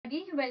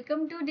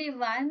Welcome to day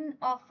one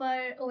of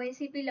our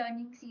OSCP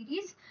learning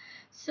series.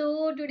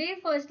 So today,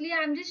 firstly,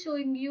 I'm just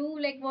showing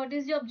you like what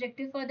is the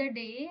objective for the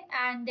day,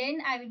 and then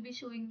I will be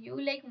showing you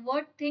like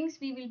what things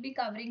we will be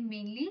covering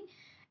mainly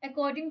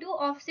according to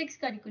of six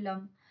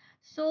curriculum.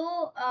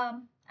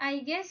 I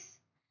guess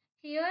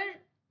here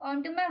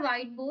onto my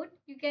whiteboard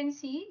you can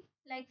see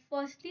like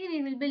firstly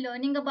we will be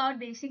learning about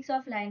basics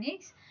of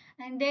Linux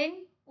and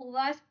then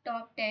OWASP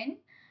top 10.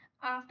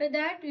 After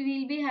that, we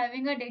will be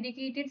having a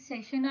dedicated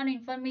session on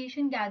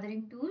information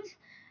gathering tools,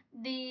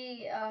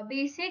 the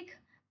basic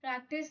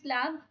practice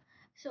lab.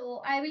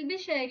 So, I will be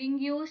sharing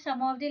you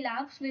some of the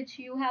labs which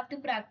you have to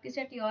practice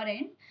at your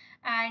end,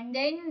 and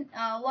then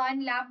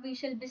one lab we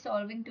shall be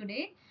solving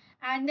today,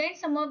 and then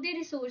some of the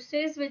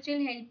resources which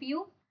will help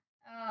you.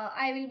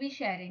 I will be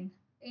sharing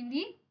in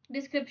the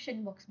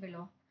description box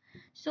below.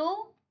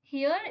 So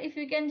here, if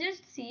you can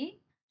just see,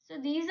 so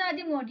these are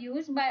the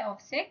modules by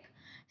OffSec.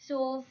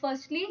 So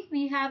firstly,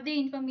 we have the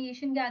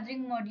information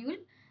gathering module.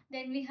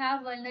 Then we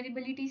have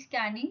vulnerability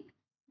scanning,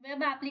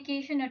 web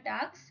application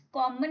attacks,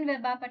 common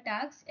web app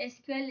attacks,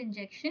 SQL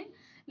injection,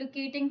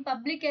 locating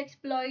public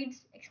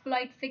exploits,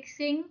 exploit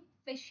fixing,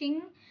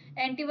 phishing,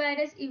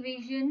 antivirus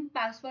evasion,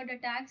 password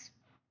attacks,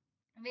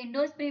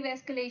 Windows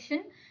pre-escalation,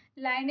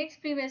 Linux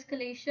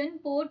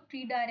pre-escalation, port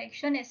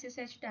redirection,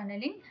 SSH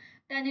tunneling,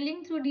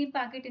 tunneling through deep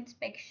packet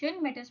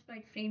inspection,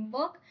 Metasploit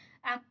framework,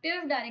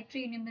 active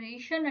directory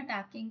enumeration,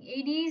 attacking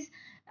ADs,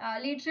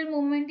 lateral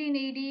movement in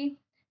AD,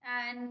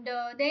 and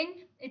then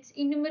it's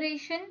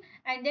enumeration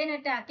and then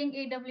attacking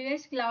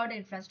AWS cloud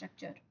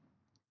infrastructure.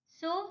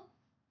 So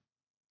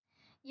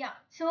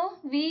so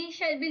we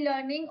shall be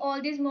learning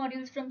all these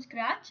modules from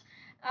scratch.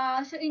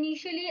 So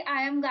initially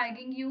I am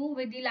guiding you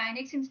with the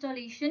Linux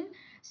installation.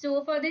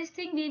 So for this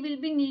thing we will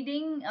be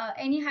needing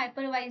any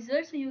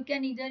hypervisor. So you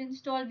can either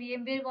install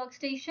VMware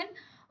Workstation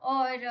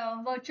or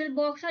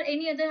VirtualBox or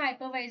any other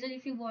hypervisor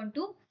if you want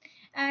to.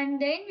 And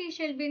then we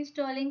shall be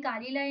installing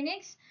Kali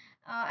Linux.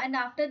 And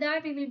after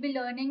that we will be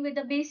learning with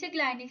the basic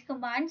Linux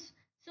commands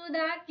so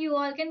that you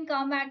all can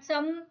come at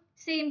some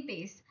same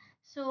pace.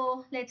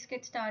 So let's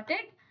get started.